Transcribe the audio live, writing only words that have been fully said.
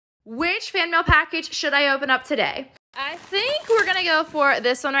Which fan mail package should I open up today? I think we're gonna go for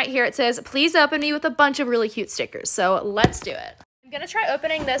this one right here. It says, please open me, with a bunch of really cute stickers. So let's do it. I'm gonna try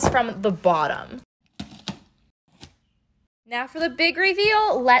opening this from the bottom. Now for the big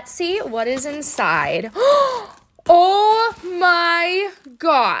reveal, let's see what is inside. Oh my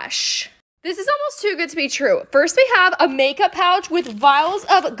gosh. This is almost too good to be true. First, we have a makeup pouch with vials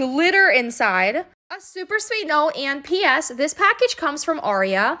of glitter inside, a super sweet note, and P.S. This package comes from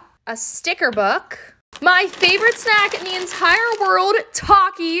Aria, a sticker book, my favorite snack in the entire world,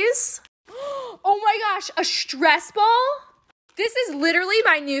 Takis. Oh my gosh, a stress ball? This is literally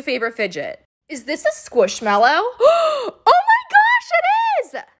my new favorite fidget. Is this a Squishmallow? Oh my gosh, it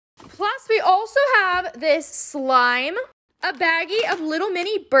is! Plus, we also have this slime, a baggie of little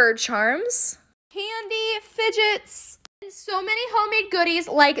mini bird charms, candy, fidgets, and so many homemade goodies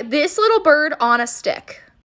like this little bird on a stick.